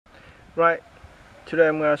Right, today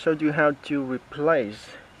I'm going to show you how to replace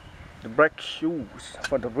the brake shoes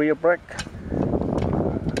for the rear brake.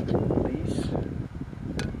 These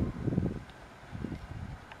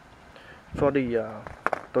for the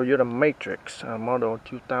Toyota Matrix model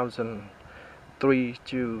 2003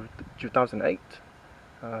 to 2008,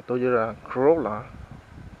 Toyota Corolla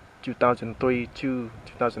 2003 to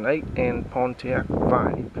 2008, and Pontiac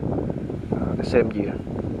Vibe the same year,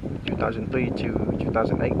 2003 to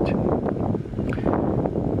 2008.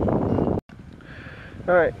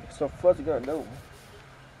 Alright, so first you gotta do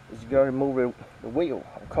is you gotta remove the wheel,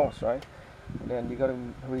 of course, right? Then you gotta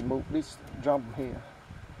remove this drum here.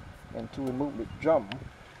 And to remove the drum,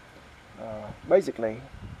 basically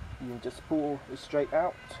you just pull it straight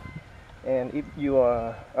out. And if you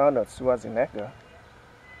are Arnold Schwarzenegger,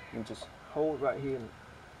 you just hold right here and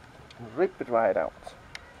rip it right out.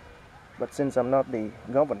 But since I'm not the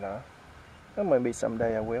governor, or maybe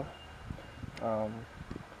someday I will,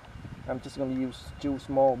 I'm just going to use two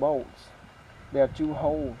small bolts. There are two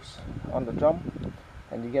holes on the drum,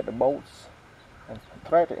 and you get the bolts and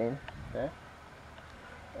thread it in, okay?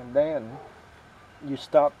 And then you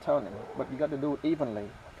start turning, but you got to do it evenly,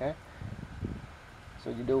 okay? So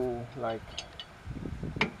you do like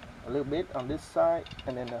a little bit on this side,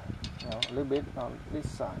 and then a little bit on this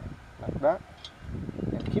side, like that,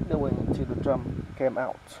 and keep doing until the drum came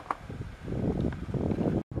out.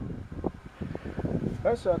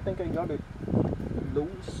 First, I think I got it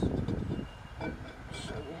loose.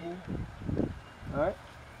 Alright,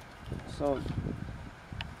 so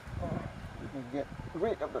you can get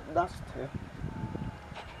rid of the dust here.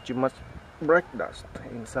 Too much brake dust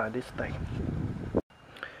inside this thing.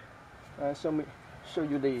 So let me show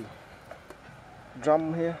you the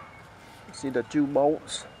drum here. See the two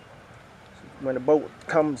bolts. When the bolt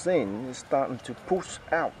comes in, it's starting to push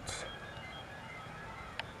out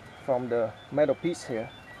from the metal piece here,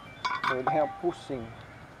 so it helps pushing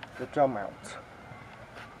the drum out.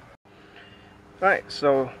 Right,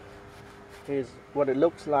 so here's what it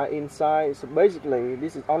looks like inside. So basically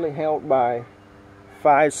this is only held by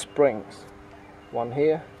 5 springs. One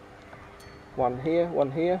here, one here,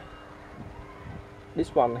 one here.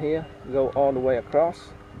 This one here go all the way across,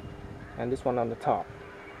 and this one on the top.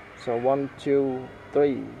 So 1, 2,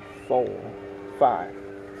 3, 4, 5.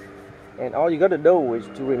 And all you got to do is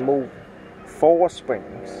to remove 4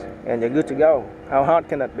 springs, and you're good to go. How hard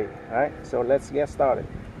can that be, right? So let's get started.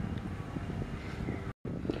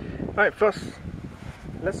 Alright, first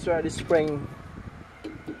let's try this spring.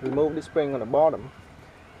 Remove this spring on the bottom.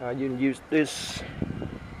 You can use this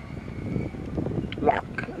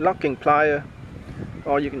locking plier,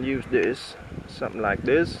 or you can use this, something like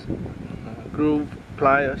this, groove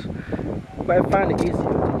pliers. But I find it easier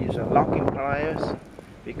to use a locking pliers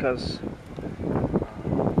because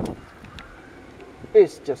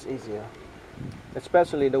it's just easier,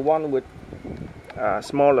 especially the one with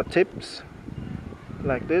smaller tips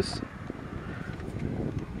like this.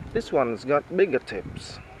 This one's got bigger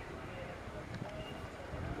tips,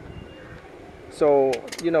 so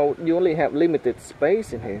you only have limited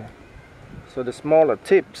space in here, so the smaller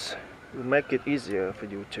tips will make it easier for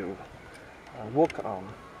you to work on.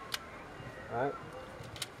 Right,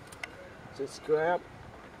 just grab,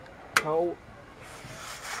 hold,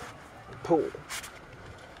 pull.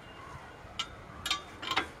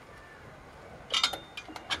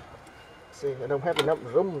 See, I don't have enough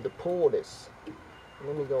room to pull this.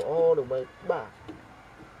 Let me go all the way back.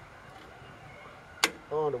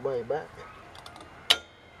 All the way back.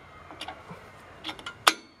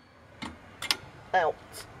 Out.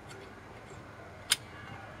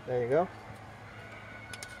 There you go.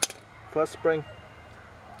 First spring.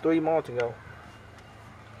 3 more to go.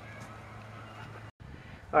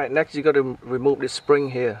 Alright, next you got to remove this spring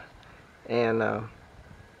here. And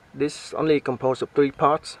this is only composed of 3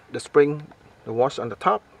 parts: the spring, the washer on the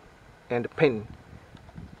top, and the pin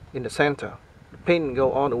in the center. The pin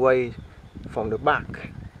go all the way from the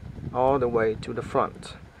back all the way to the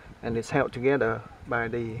front, and it's held together by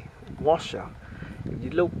the washer. If you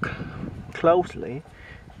look closely,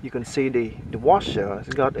 you can see the washer has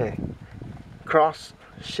got a cross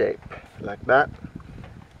shape like that,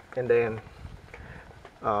 and then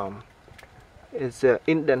it's an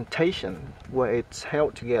indentation where it's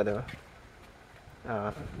held together,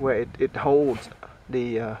 where it holds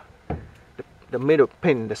the middle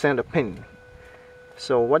pin, the center pin.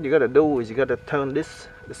 So what you gotta do is you gotta turn the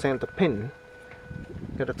center pin.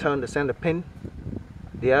 You gotta turn the center pin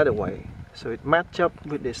the other way, so it match up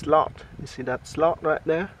with the slot. You see that slot right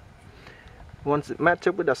there? Once it match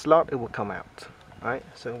up with the slot, it will come out. Right?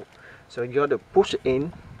 So you gotta push it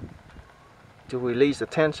in to release the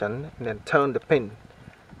tension, and then turn the pin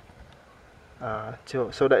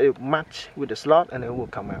so that it will match with the slot and it will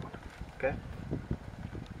come out. Okay.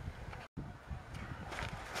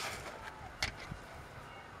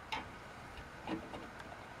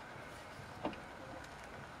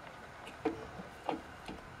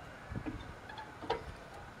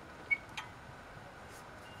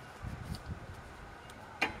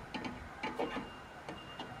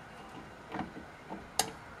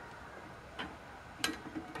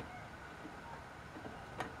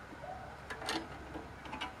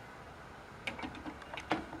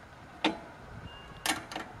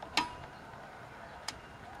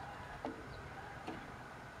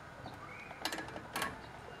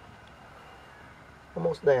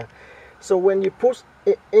 Almost there. So when you push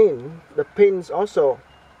it in, the pins also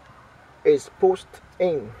is pushed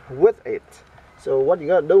in with it. So what you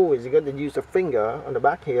gotta do is you gotta use a finger on the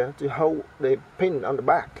back here to hold the pin on the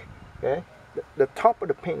back. Okay, the top of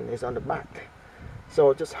the pin is on the back,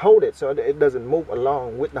 so just hold it so that it doesn't move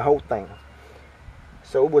along with the whole thing.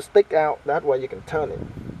 So it will stick out. That way you can turn it.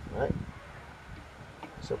 Right.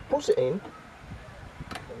 So push it in,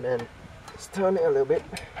 and then just turn it a little bit.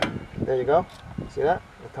 There you go. See that?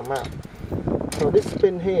 It'll come out. So this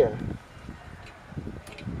pin here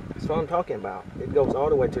is what I'm talking about. It goes all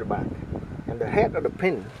the way to the back. And the head of the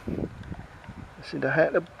pin, see the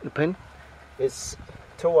head of the pin is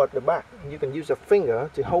toward the back. You can use a finger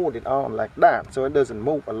to hold it on like that so it doesn't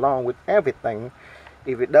move along with everything.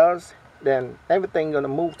 If it does, then everything's gonna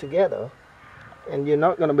move together and you're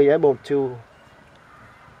not gonna be able to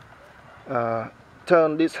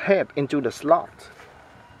turn this head into the slot.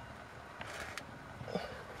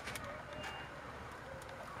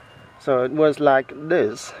 So it was like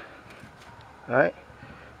this, right?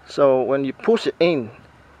 So when you push it in,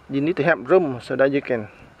 you need to have room so that you can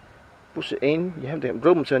push it in. You have to have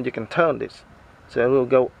room so that you can turn this, so it will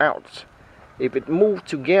go out. If it moves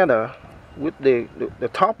together with the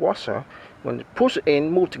top washer, when you push it in,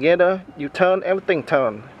 move together, you turn, everything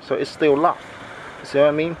turn, so it's still locked. You see what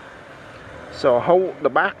I mean? So hold the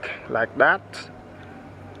back like that,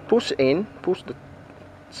 push it in, push the.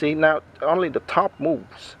 See, now only the top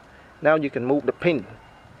moves. Now you can move the pin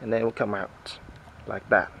and then it will come out like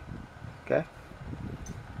that. Okay,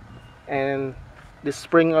 and the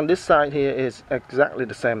spring on this side here is exactly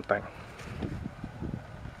the same thing.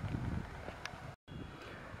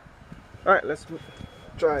 Alright, let's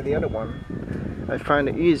try the other one. I find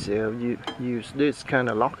it easier. You use this kind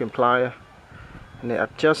of locking plier and then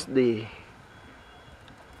adjust the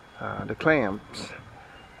clamps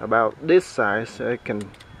about this size so it can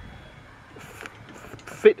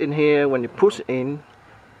fit in here. When you push it in,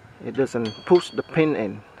 it doesn't push the pin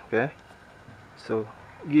in. Okay, so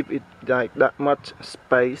give it like that much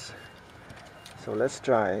space. So let's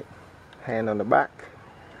try it. Hand on the back,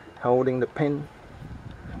 holding the pin.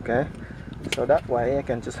 Okay, so that way I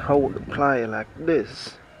can just hold the plier like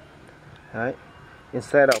this, right?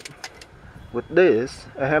 Instead of with this,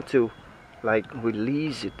 I have to like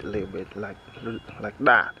release it a little bit, like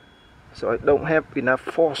that. So I don't have enough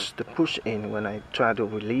force to push in when I try to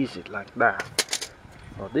release it like that.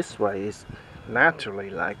 Well, this way is naturally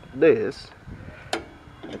like this.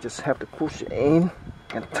 I just have to push it in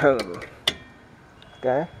and turn.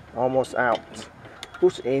 Okay, almost out.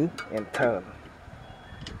 Push in and turn.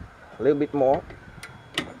 A little bit more.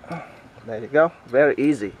 There you go. Very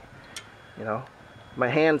easy. You know, my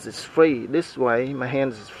hands is free. This way, my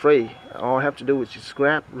hands is free. All I have to do is just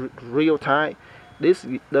grab real tight. This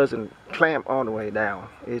doesn't clamp all the way down.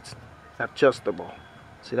 It's adjustable.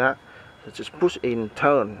 See that? So just push in,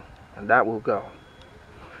 turn, and that will go.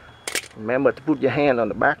 Remember to put your hand on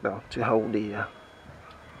the back though to hold the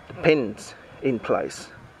pins in place.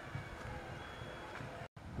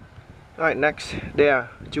 Alright, next there are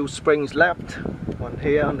two springs left. One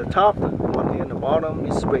here on the top, one here on the bottom.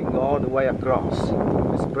 This spring all the way across.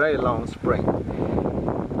 It's a very long spring.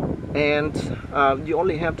 And you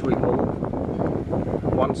only have to remove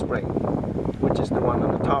one spring, which is the one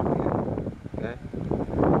on the top here. Okay,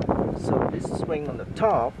 so this spring on the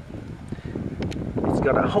top, it's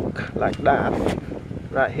got a hook like that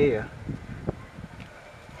right here.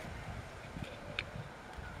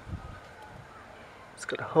 It's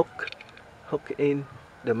got a hook in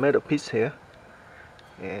the metal piece here,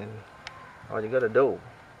 and all you gotta do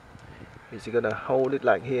is you gotta hold it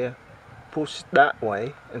like here, push that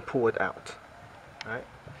way and pull it out. Right.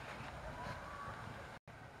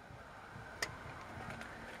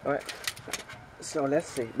 Alright, so let's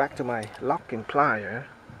see, back to my locking plier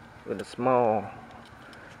with a small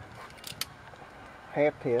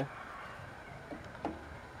head here.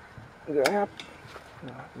 Grab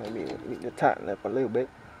Maybe we need to tighten up a little bit.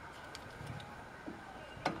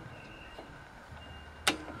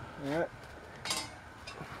 Alright.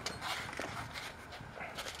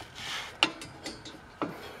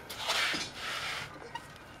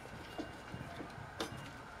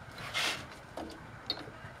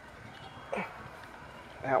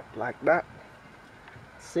 Out like that.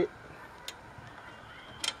 Sit.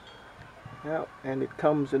 Out, and it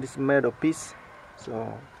comes with this metal piece.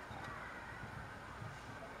 So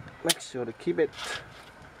make sure to keep it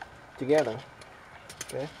together.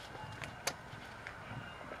 Okay.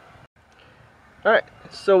 Alright,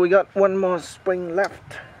 so we got one more spring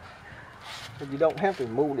left. But you don't have to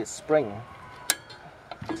remove this spring.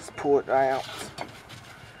 Just pull it right out.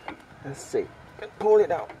 Let's see. Pull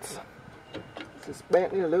it out. Just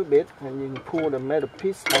bend it a little bit and you can pull the metal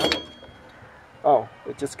piece out. Oh,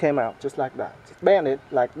 it just came out just like that. Just bend it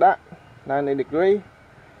like that. 90 degrees.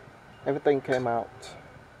 Everything came out.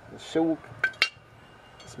 The shoe,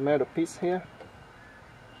 this metal piece here.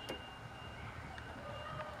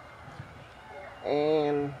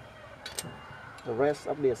 And the rest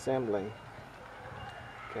of the assembly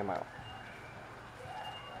came out.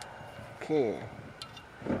 Okay.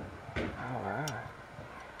 Alright.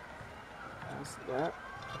 That's that.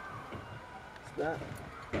 That's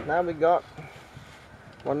that. Now we got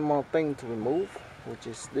one more thing to remove, which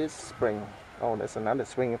is this spring. Oh, there's another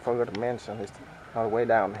spring I forgot to mention. It's all the way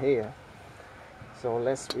down here. So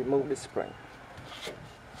let's remove this spring.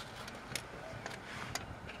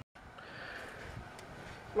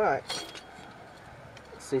 Right.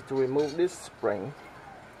 See, to remove this spring,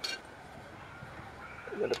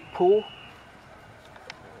 you gotta pull.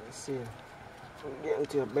 Let's see. Get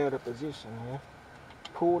into a better position here.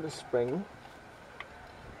 Pull the spring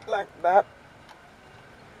like that.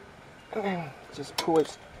 Just pull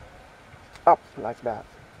it up like that.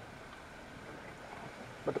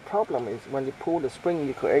 But the problem is when you pull the spring,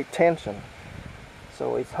 you create tension.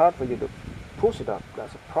 So it's hard for you to push it up.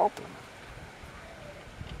 That's a problem.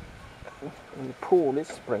 When you pull this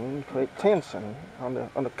spring, you create tension on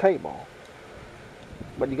the cable.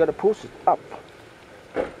 But you got to push it up.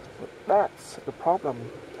 But that's the problem.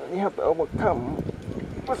 You have to overcome.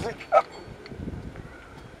 Push it up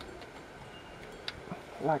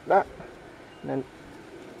like that. And then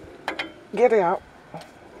get it out.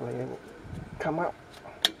 So it will come out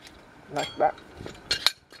like that.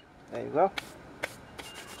 There you go.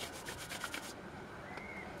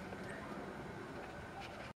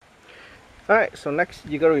 Alright, so next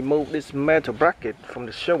you gotta remove this metal bracket from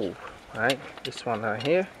the shoe. Alright, this one right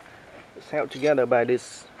here. It's held together by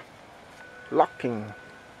this locking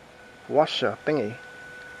washer thingy.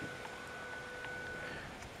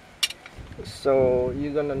 So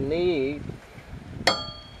you're gonna need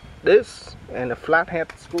this and a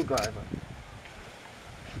flathead screwdriver.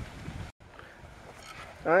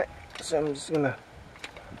 Alright, so I'm just gonna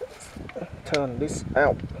turn this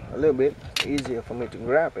out a little bit. It's easier for me to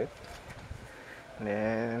grab it. And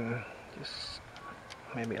then just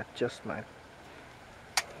maybe adjust my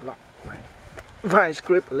lock, my vice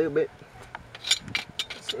grip a little bit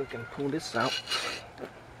so you can pull this out.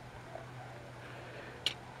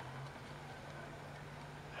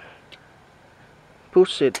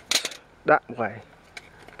 Push it that way,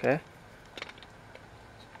 okay?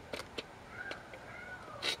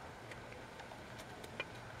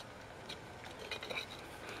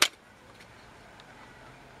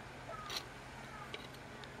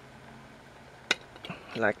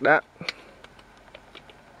 Like that,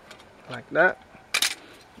 like that.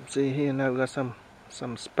 See here, now we got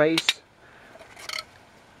some space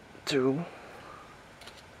to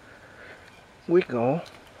wiggle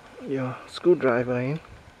your screwdriver in,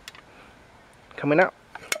 coming out.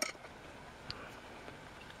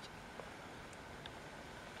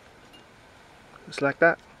 Just like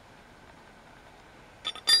that.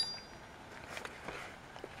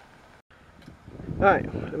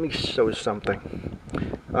 Alright, let me show you something.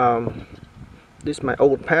 This is my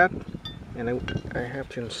old pad, and I have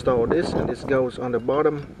to install this, and this goes on the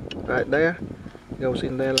bottom right there, goes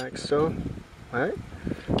in there like so. Right,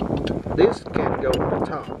 this can't go on the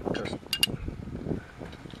top because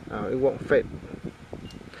it won't fit.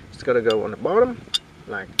 It's gotta go on the bottom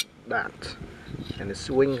like that, and it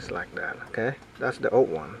swings like that. Okay, that's the old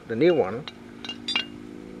one. The new one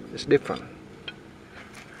is different.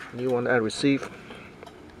 The new one I received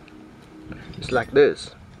is like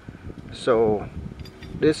this. So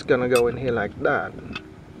this is gonna go in here like that,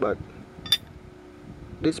 but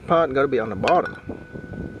this part gotta be on the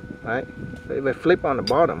bottom, right? If I flip on the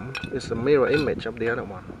bottom, it's a mirror image of the other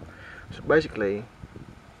one. So basically,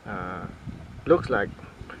 looks like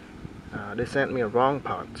they sent me a wrong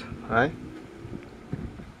part, right?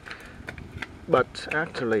 But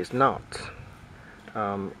actually it's not.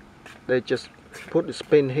 They just put the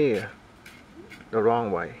spin here the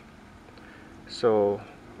wrong way. So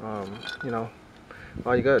you know,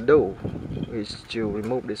 all you gotta do is to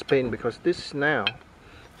remove this pin, because this now,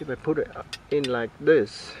 if I put it in like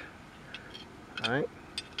this, right,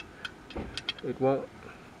 it won't.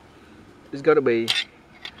 It's gotta be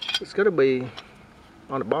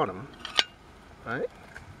on the bottom, right?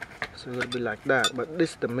 So it's gonna be like that. But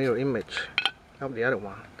this is the mirror image of the other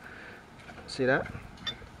one. See that?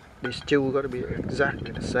 These two gotta be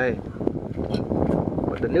exactly the same.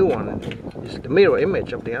 But the new one is the mirror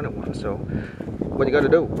image of the other one. So what you gotta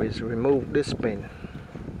do is remove this pin.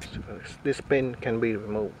 So this pin can be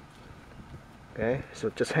removed. Okay, so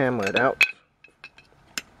just hammer it out.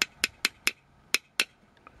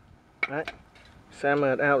 Right,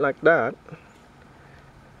 hammer it out like that,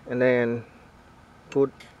 and then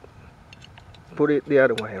put it the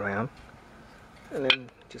other way around, and then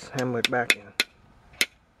just hammer it back in.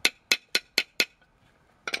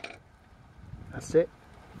 That's it.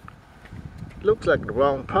 Looks like the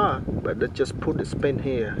wrong part, but they just put the spin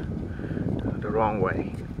here the wrong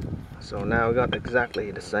way. So now we got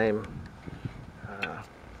exactly the same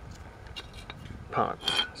part.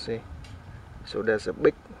 See? So there's a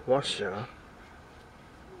big washer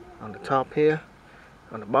on the top here.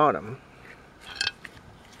 On the bottom,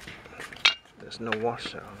 there's no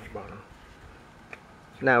washer on the bottom.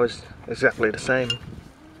 Now it's exactly the same.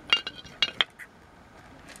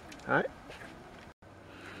 Alright.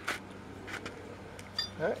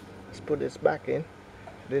 Alright, let's put this back in.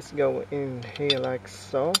 This go in here like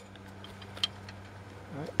so.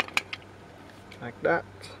 Right. Like that.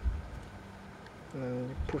 And then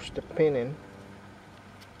you push the pin in.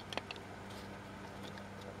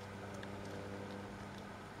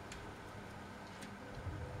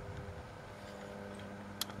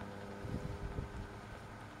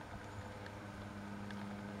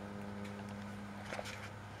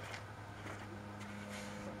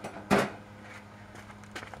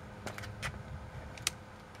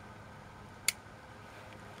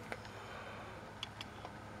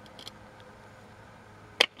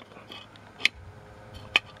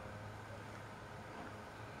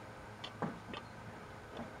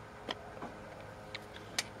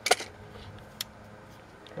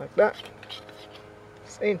 Like that.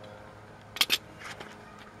 It's in.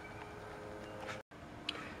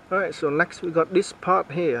 Alright, so next we got this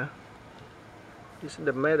part here. This is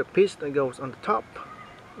the metal piece that goes on the top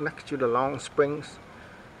next to the long springs,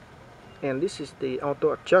 and this is the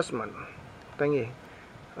auto adjustment thingy.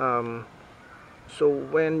 So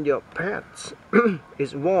when your pads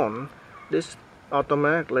is worn, this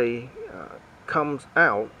automatically comes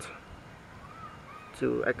out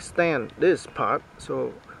to extend this part.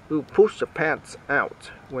 So we push the pads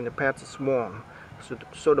out when the pads is worn.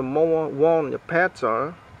 So the more worn your pads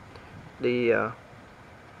are, the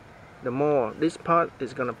more this part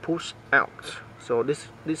is gonna push out. So this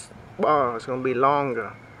bar is gonna be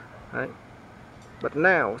longer, right? But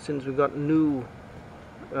now, since we got new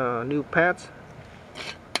pads,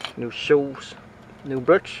 new shoes, new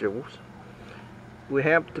brake shoes, we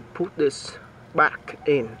have to put this back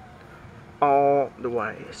in all the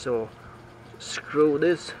way. So screw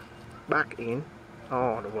this back in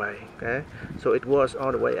all the way. Okay, so it was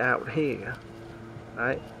all the way out here,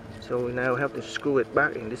 right? So we now have to screw it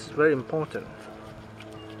back in. This is very important,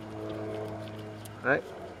 right?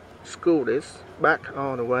 Screw this back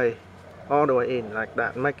all the way in like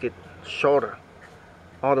that. Make it shorter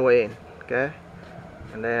all the way in. Okay,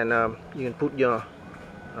 and then you can put your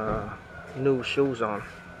new shoes on,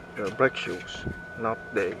 the brake shoes, not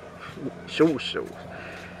the shoes.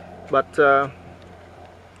 But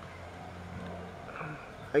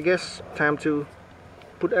I guess time to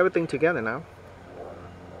put everything together now.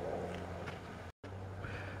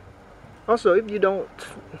 Also, if you don't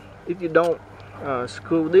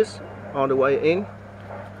screw this all the way in,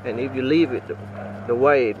 and if you leave it the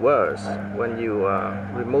way it was when you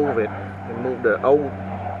remove the old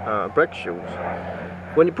brake shoes,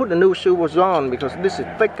 when you put the new shoes on, because this is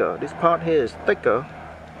thicker, this part here is thicker,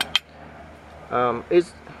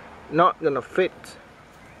 it's not gonna fit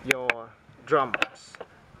your drums.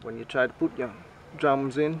 When you try to put your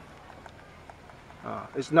drums in,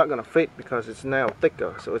 it's not gonna fit because it's now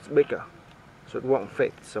thicker, so it's bigger, so it won't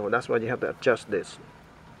fit. So that's why you have to adjust this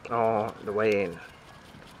all the way in,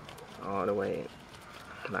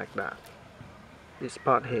 like that. This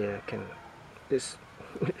part here this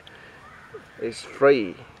is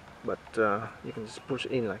free, but you can just push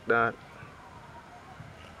it in like that.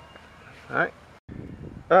 Alright.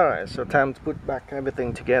 Alright, so time to put back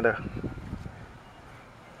everything together.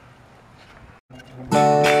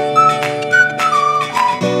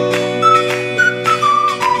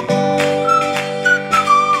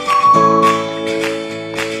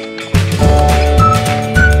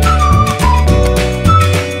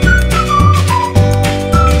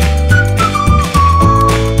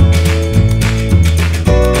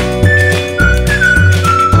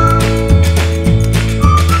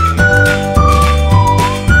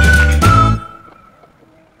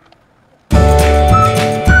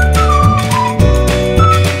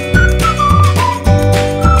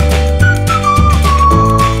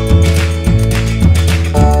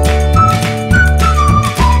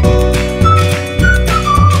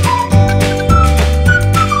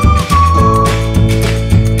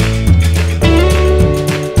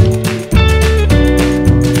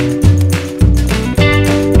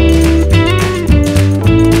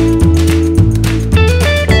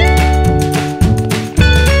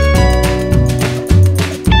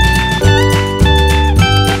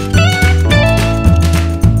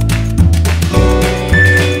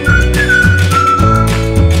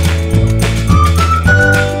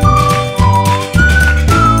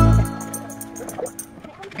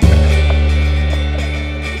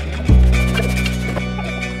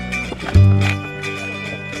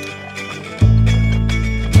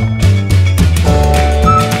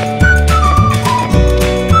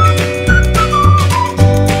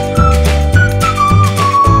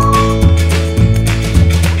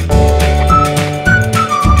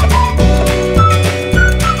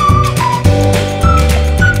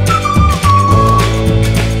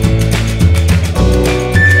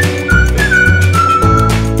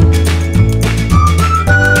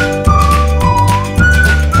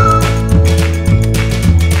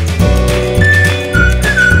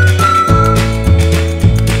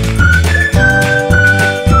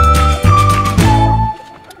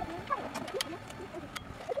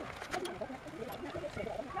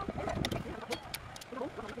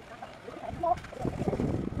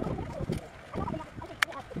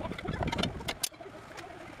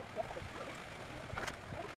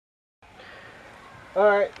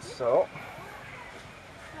 Alright, so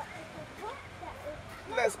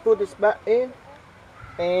let's put this back in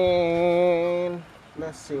and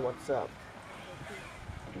let's see what's up.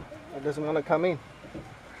 It doesn't want to come in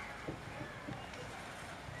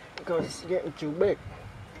because it's getting too big,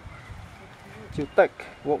 too thick,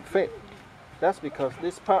 won't fit. That's because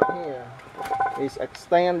this part here is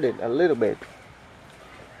extended a little bit.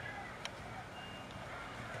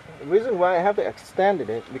 The reason why I have to extend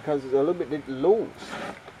it because it's a little bit loose.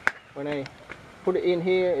 When I put it in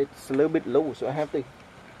here, it's a little bit loose, so I have to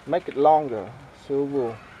make it longer so it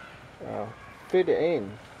will fit it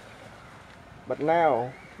in. But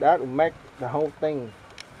now that will make the whole thing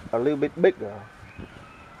a little bit bigger.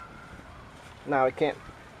 Now I can't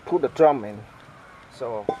put the drum in,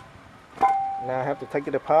 so now I have to take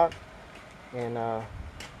it apart and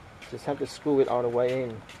just have to screw it all the way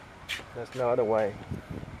in. There's no other way.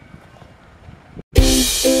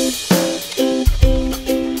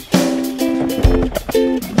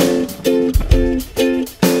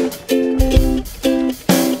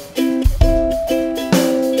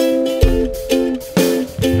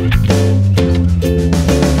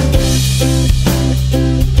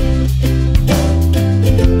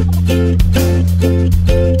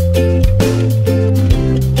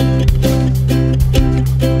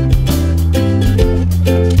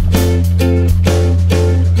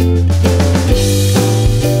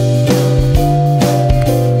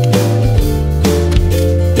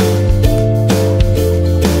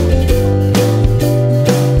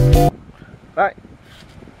 Right,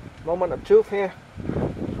 moment of truth here.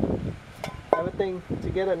 Everything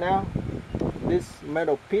together now. This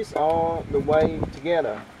metal piece all the way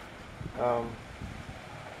together.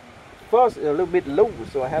 First it's a little bit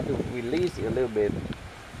loose, so I have to release it a little bit,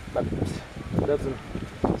 but it doesn't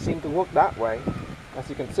seem to work that way, as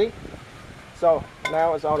you can see. So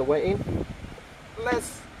now it's all the way in.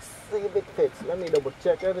 Let's see if it fits. Let me double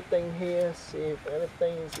check everything here, see if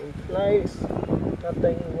everything is in place,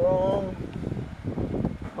 nothing wrong.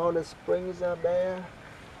 All the springs are there,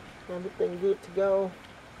 everything good to go.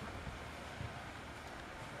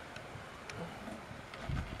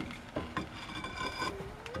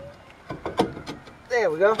 There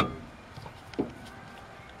we go.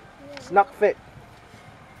 Snug fit.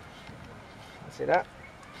 See that?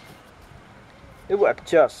 It will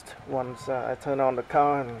adjust once I turn on the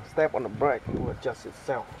car and step on the brake. It will adjust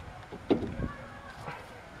itself.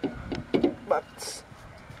 But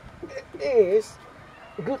it is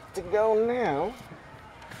good to go now.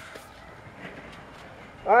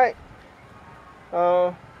 Alright,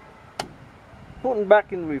 putting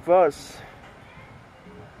back in reverse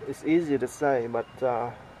is easy to say, but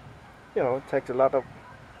you know, it takes a lot of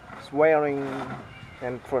swearing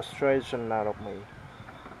and frustration out of me.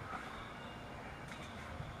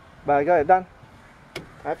 But I got it done.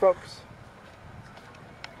 Alright folks,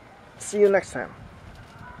 see you next time.